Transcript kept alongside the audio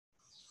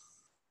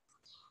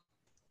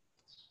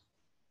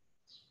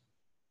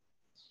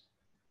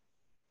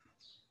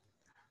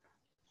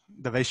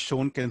The wedge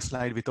shown can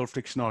slide without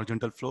friction or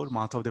horizontal floor.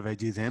 Mass of the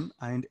wedge is m,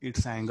 and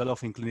its angle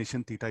of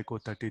inclination theta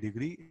equals 30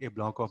 degree. A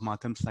block of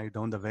mass m slide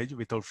down the wedge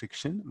without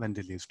friction when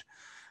released.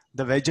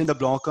 The wedge and the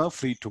block are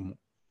free to move.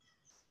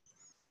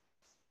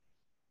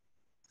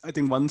 I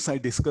think once I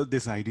discussed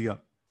this idea,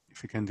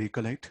 if you can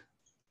recollect.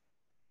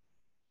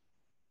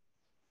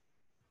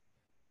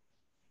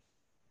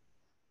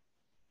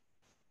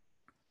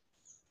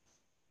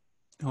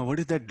 What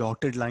is that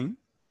dotted line?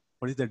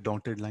 What is that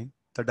dotted line?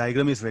 The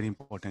diagram is very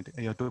important.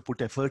 You have to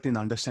put effort in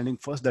understanding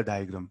first the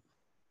diagram.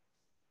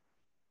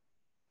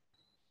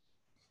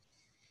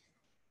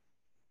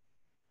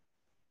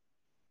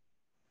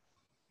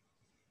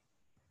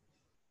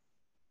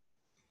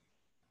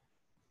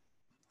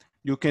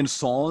 You can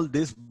solve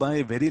this by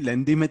a very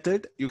lengthy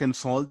method. You can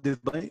solve this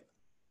by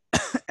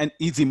an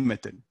easy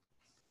method.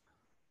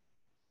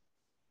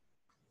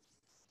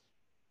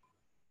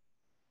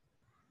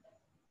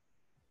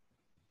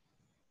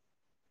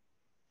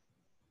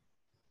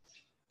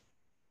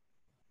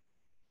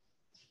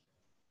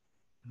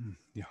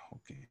 Yeah,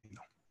 okay. No.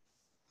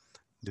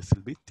 This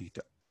will be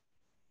theta.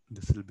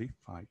 This will be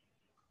phi.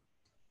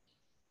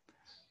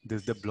 This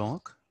is the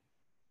block.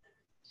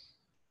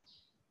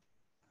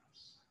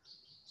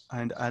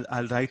 And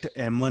I'll write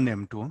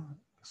M1, M2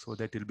 so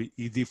that it'll be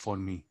easy for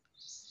me.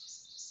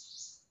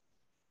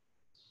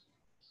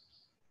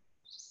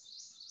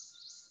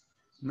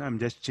 Now I'm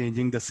just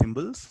changing the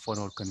symbols for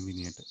our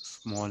convenience.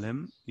 Small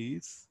m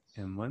is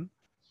M1,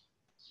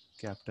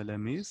 capital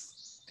M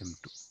is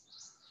M2.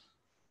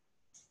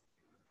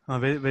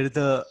 Where is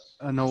the,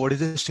 now what is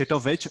the state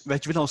of wedge?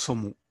 Wedge will also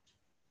move.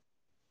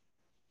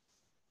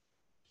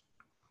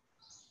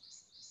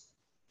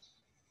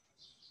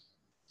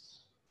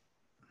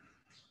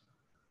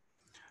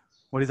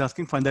 What is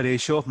asking? Find the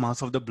ratio of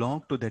mass of the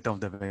block to that of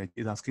the wedge.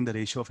 Is asking the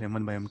ratio of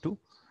M1 by M2.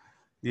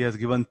 He has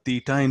given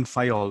theta and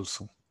phi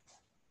also.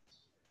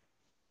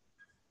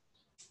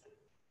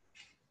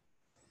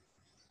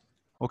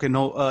 Okay,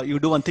 now you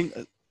do one thing.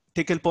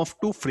 Take help of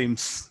two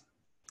frames.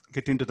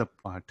 Get into the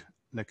part.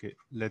 Like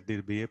let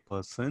there be a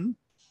person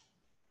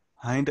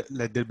and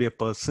let there be a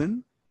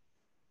person.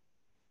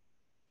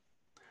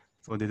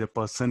 So there's a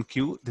person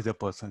Q, there's a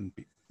person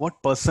P.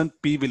 What person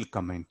P will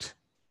comment?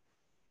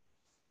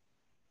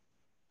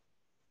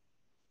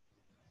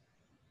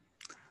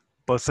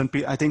 Person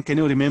P, I think, can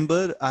you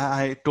remember?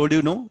 I told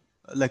you, no?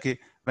 Like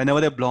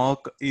whenever a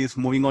block is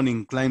moving on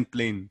inclined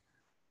plane,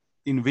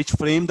 in which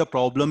frame the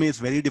problem is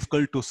very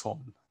difficult to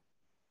solve?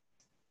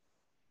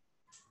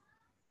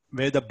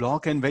 Where the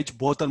block and wedge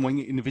both are moving,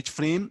 in which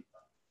frame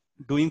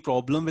doing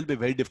problem will be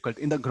very difficult?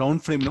 In the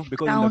ground frame, no?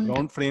 Because in the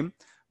ground frame,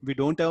 we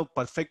don't have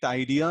perfect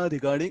idea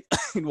regarding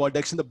in what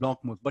direction the block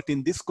moves. But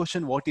in this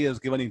question, what he has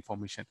given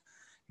information?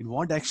 In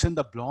what direction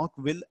the block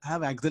will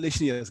have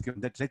acceleration, he has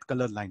given that red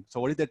color line. So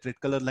what is that red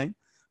color line?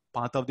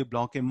 Path of the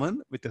block M1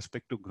 with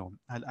respect to ground.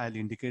 I'll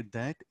indicate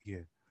that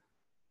here.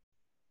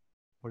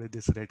 What is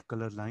this red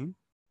color line?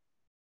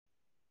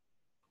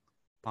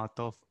 Path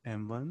of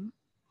M1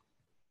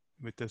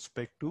 with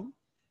respect to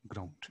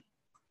ground.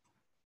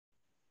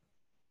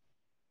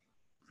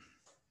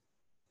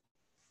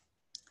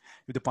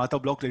 If the path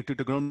of block related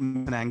to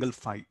ground, an angle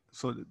phi.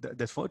 So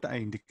that's what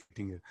I'm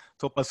indicating here.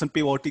 So person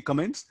P, what he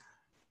comments,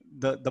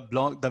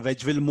 the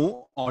wedge will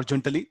move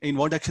horizontally. In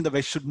what direction the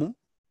wedge should move?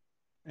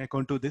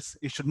 According to this,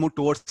 it should move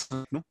towards,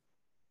 no?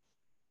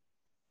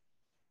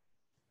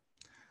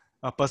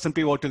 Person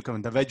P, what will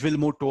comment? The wedge will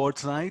move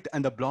towards right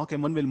and the block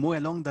M1 will move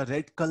along the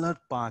red color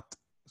path.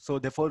 So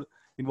therefore,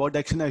 in what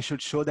direction I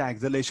should show the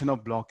acceleration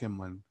of block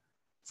M1?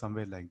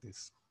 Somewhere like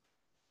this.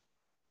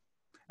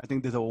 I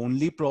think there's the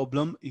only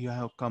problem you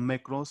have come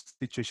across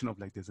situation of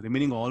like this.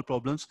 Remaining all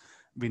problems,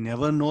 we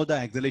never know the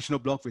acceleration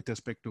of block with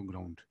respect to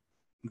ground,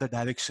 the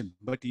direction.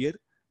 But here,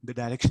 the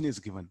direction is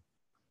given.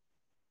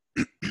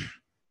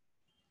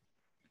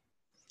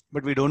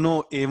 But we don't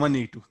know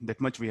A1, A2.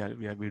 That much we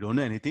don't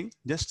know anything.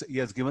 Just he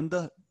has given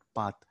the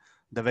path.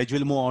 The wedge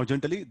will move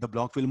horizontally. The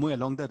block will move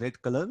along the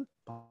red color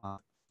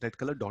path, red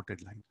color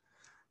dotted line.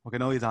 Okay,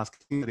 now he's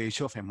asking the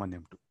ratio of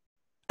M1,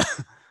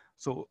 M2.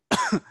 So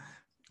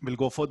we'll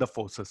go for the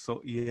forces.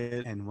 So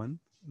here N1,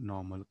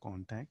 normal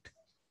contact.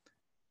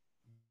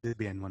 This will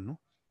be N1, no?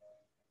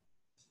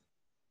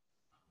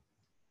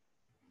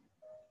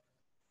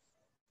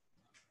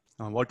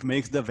 What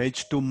makes the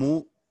wedge to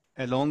move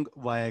along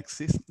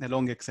y-axis,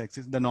 along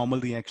x-axis? The normal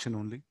reaction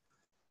only.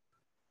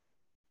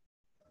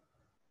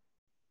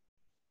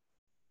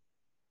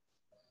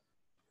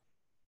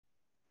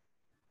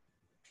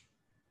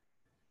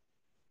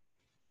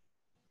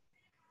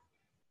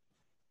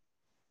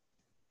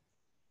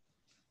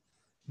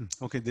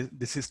 Okay,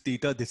 this is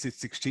theta, this is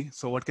 60.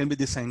 So what can be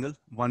this angle?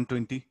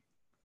 120.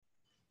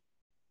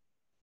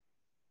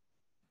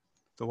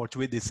 So what should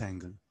be this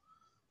angle?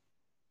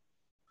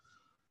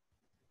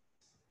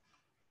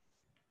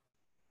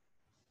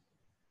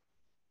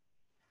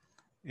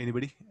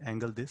 Anybody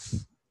angle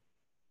this?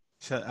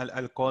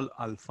 I'll call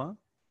alpha.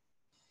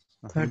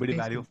 Anybody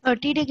value?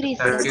 30 degrees.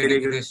 30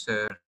 degrees,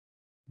 sir.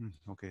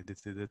 Okay,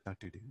 this is a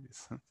 30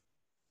 degrees.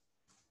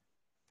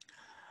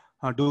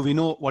 Do we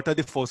know what are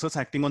the forces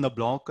acting on the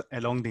block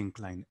along the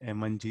incline?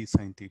 M1G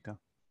sine theta.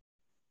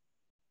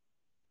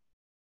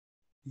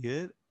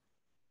 Here,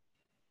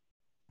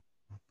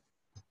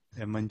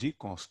 M1G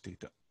cos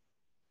theta.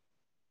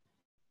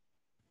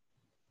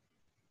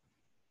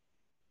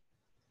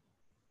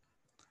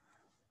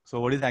 So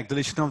what is the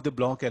acceleration of the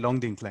block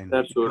along the incline?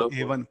 That's pseudo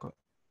force.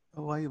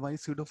 A1. Why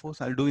pseudo force?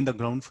 I'll do in the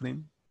ground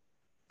frame.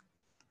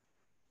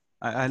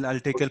 I'll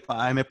take help.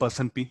 I'm a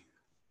person P.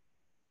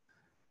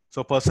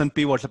 So person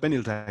P, what's happened?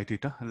 You'll write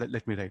it.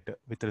 Let me write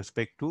with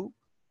respect to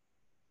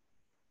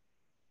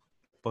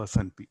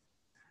person P.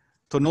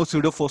 So no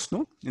pseudo force,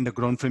 no, in the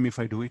ground frame if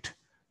I do it.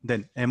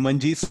 Then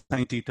M1G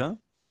sine theta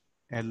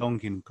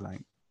along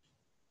incline.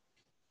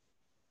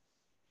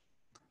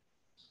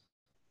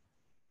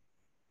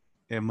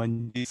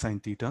 M1G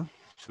sine theta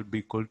should be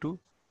equal to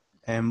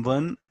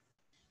M1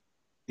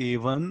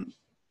 A1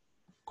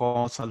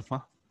 cos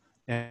alpha.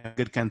 And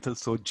get cancelled.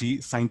 So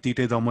G sine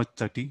theta is how much?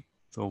 30.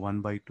 So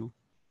 1 by 2.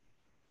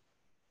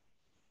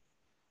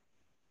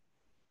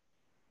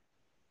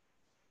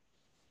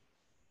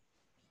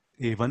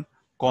 A1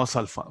 cos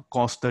alpha,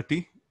 cos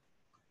 30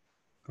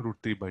 root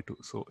 3 by 2.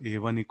 So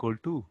A1 equal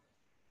to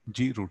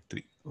G root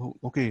 3. Oh,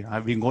 okay,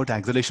 we got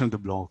acceleration of the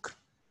block.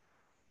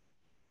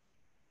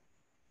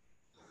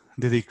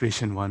 This is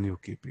equation 1, you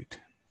keep it.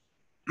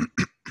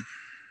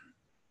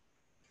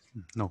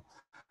 No,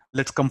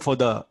 let's come for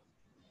the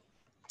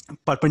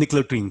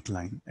perpendicular to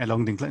incline.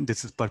 Along the incline,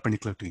 this is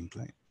perpendicular to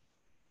incline.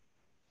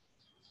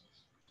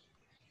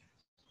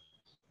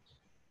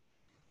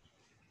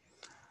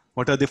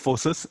 What are the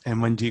forces?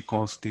 M1G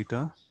cos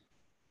theta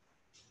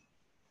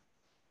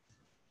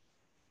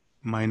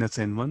minus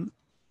N1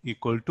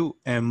 equal to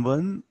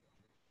M1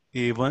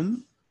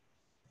 A1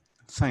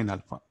 sin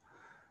alpha.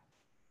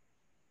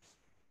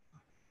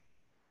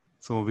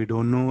 So we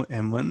don't know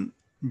M1,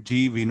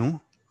 G we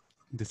know.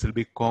 This will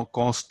be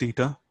cos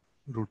theta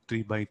root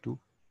 3 by 2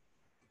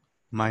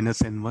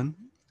 minus N1.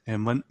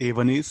 M1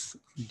 A1 is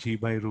G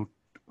by root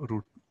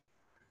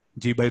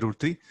G by root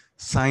 3.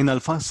 Sin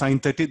alpha, sin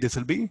 30, this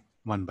will be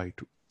 1 by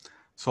 2.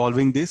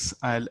 Solving this,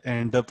 I'll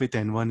end up with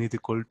N1 is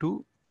equal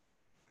to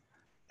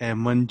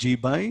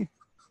M1G by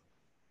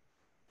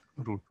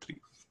root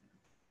 3.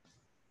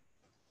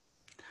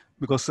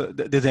 Because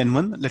there's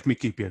N1, let me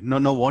keep here.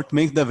 Now what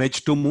makes the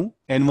wedge to move?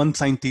 N1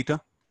 sin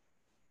theta.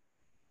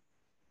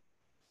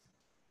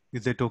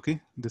 Is that okay?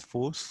 This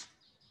force.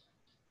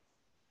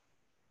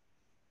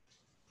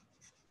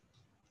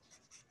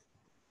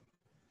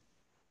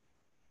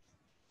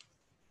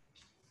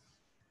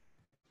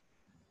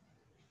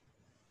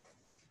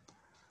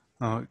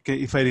 Okay,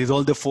 if I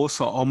resolve the force,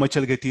 so how much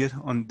I'll get here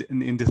on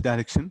in this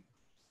direction?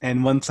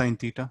 N1 sin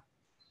theta.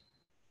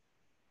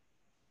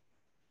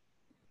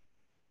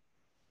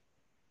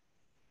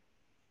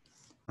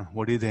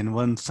 What is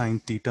N1 sin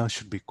theta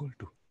should be equal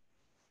to?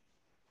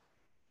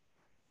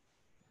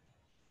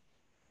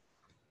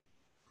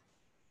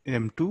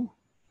 M2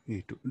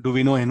 E2. Do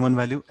we know N1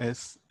 value?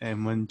 S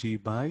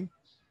M1G by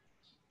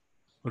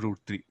root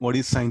 3. What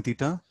is sin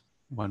theta?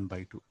 1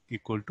 by 2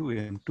 equal to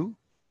M2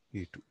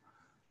 E2.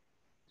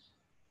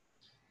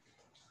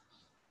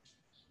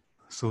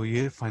 So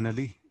here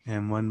finally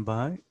M1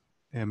 by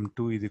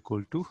M2 is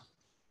equal to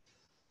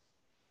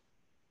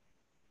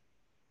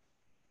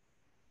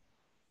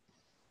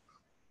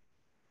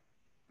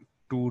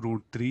 2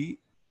 root 3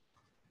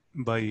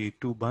 by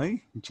A2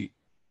 by G.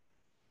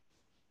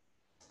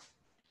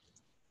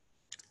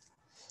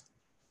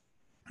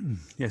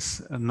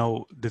 Yes,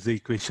 now this is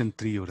equation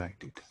 3, you write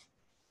it.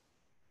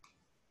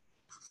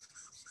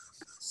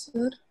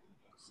 Sir,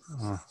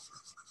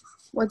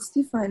 what's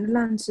the final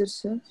answer,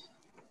 sir?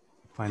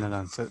 Final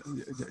answer,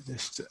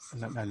 just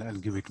I'll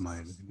give it my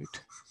little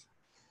bit.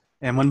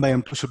 M1 by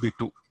M2 should be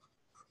 2.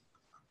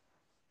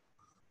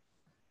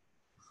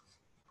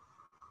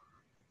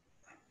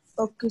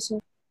 Okay, sir.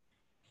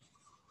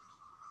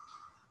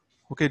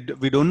 Okay,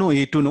 we don't know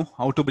A2, no?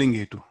 How to bring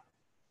A2?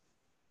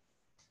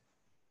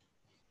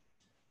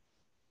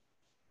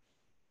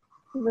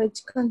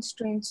 Wedge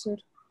constraint, sir.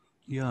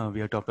 Yeah, we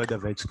have to apply the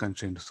wedge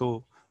constraint.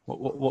 So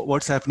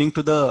what's happening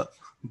to the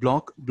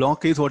block?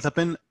 Block is what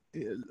happened,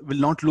 will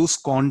not lose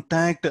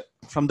contact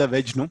from the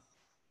wedge, no?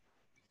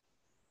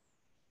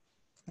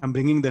 I'm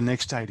bringing the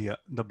next idea.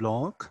 The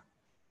block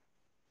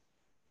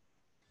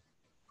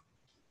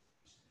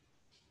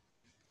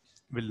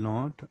will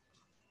not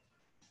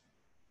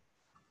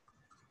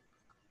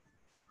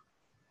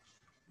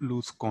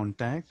lose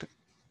contact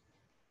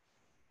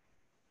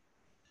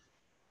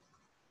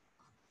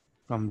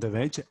from the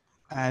wedge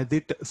as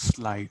it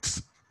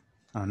slides.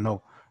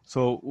 No.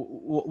 So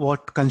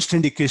what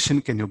constraint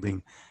equation can you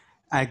bring?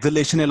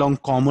 Acceleration along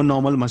common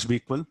normal must be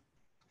equal.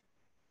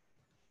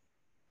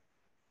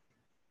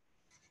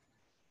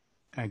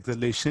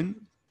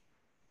 Acceleration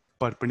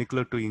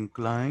perpendicular to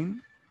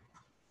incline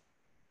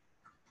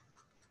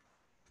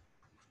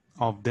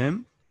of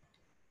them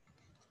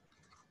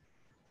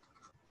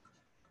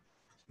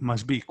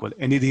must be equal.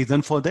 Any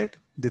reason for that?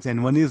 This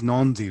N1 is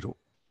non-zero.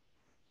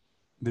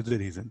 This is the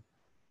reason.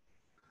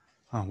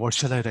 What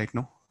shall I write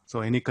now?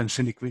 So any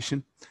constraint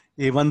equation,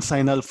 A1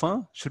 sine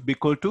alpha should be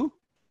equal to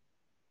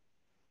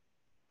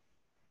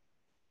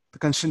the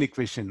constraint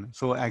equation.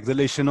 So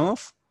acceleration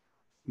of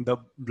the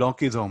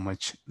block is how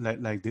much?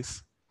 Like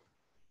this.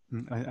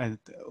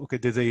 Okay,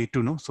 there's a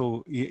A2, no?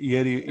 So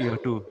here you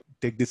have to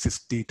take this as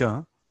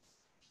theta.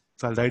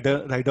 So I'll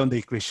write down the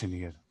equation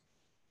here.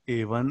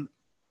 A1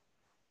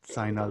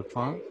 sine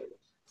alpha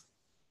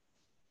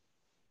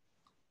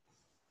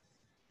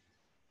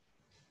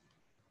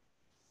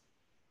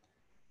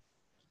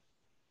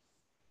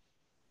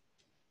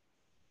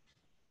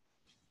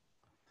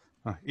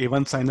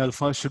A1 sine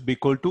alpha should be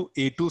equal to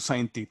A2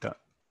 sine theta.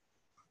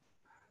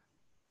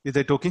 Is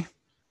that okay?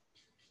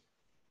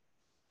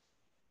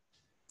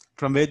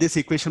 From where this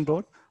equation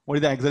brought? What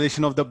is the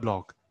acceleration of the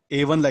block?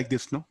 A1 like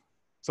this, no?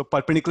 So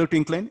perpendicular to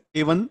incline,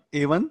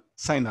 A1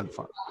 sine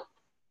alpha.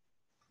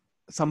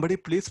 Somebody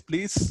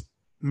please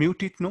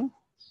mute it, no?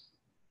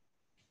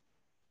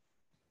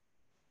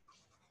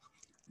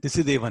 This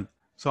is A1.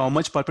 So how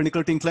much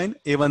perpendicular to incline?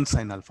 A1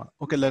 sine alpha.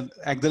 Okay,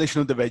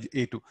 acceleration of the wedge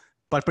A2.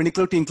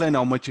 Perpendicular to incline,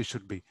 how much it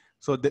should be?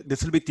 So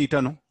this will be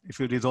theta, no? If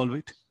you resolve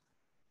it.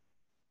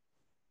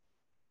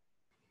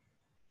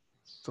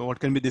 So what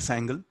can be this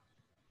angle?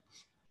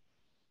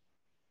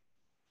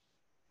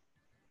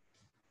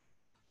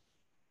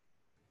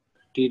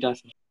 Theta.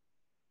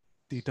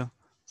 Theta.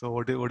 So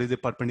what is the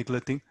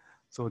perpendicular thing?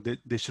 So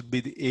there should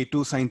be the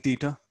A2 sine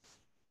theta.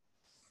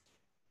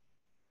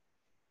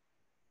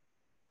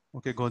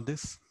 Okay, got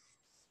this.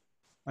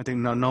 I think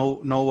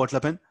now what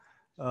happened?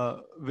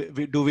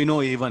 Do we know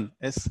A1?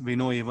 Yes, we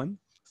know A1.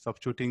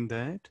 Substituting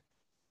that,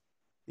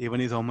 A1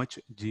 is how much?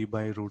 G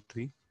by root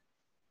 3.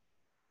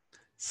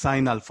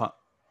 Sine alpha.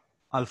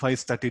 Alpha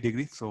is 30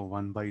 degrees, so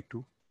 1 by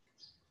 2.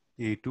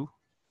 A2,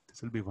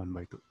 this will be 1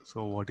 by 2.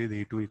 So what is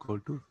A2 equal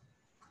to?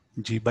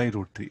 G by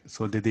root 3.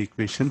 So the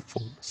equation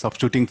 4.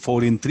 Substituting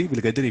 4 in 3,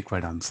 we'll get the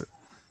required answer.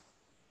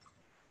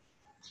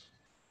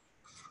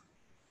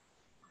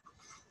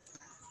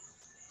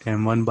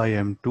 M1 by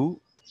M2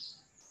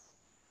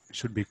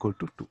 should be equal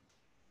to 2.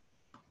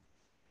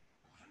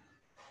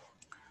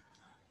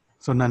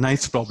 So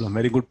nice problem,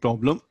 very good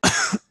problem.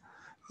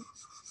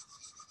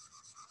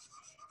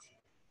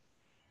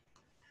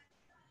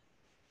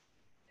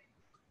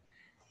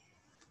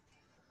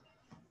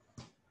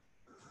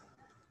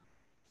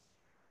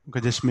 Okay,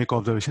 just make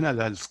observation.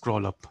 I'll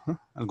scroll up.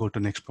 I'll go to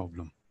next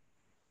problem.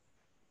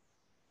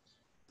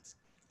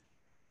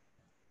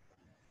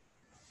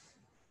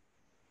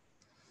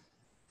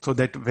 So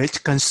that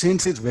wedge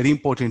constraints is very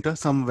important.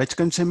 Some wedge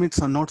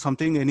constraints are not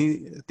something,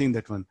 anything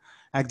that one.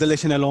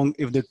 Acceleration along,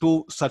 if the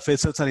two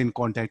surfaces are in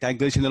contact,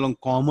 acceleration along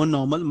common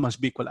normal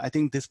must be equal. I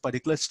think this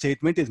particular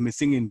statement is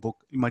missing in book.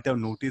 You might have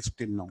noticed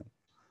till now.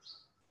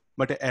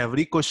 But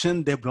every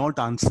question they brought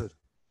answer.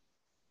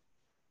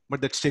 But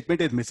that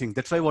statement is missing.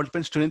 That's why what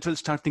happens, students will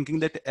start thinking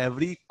that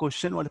every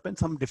question, what happens,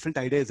 some different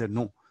idea is there.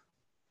 No.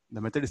 The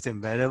method is same.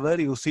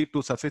 Wherever you see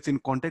two surfaces in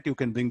contact, you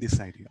can bring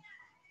this idea.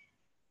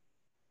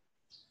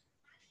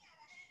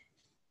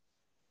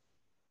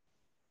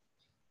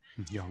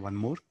 Yeah, one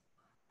more.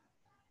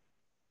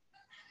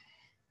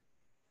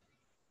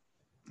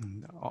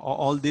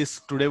 All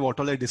this today, what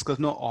all I discussed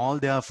now, all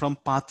they are from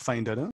PATHFINDER.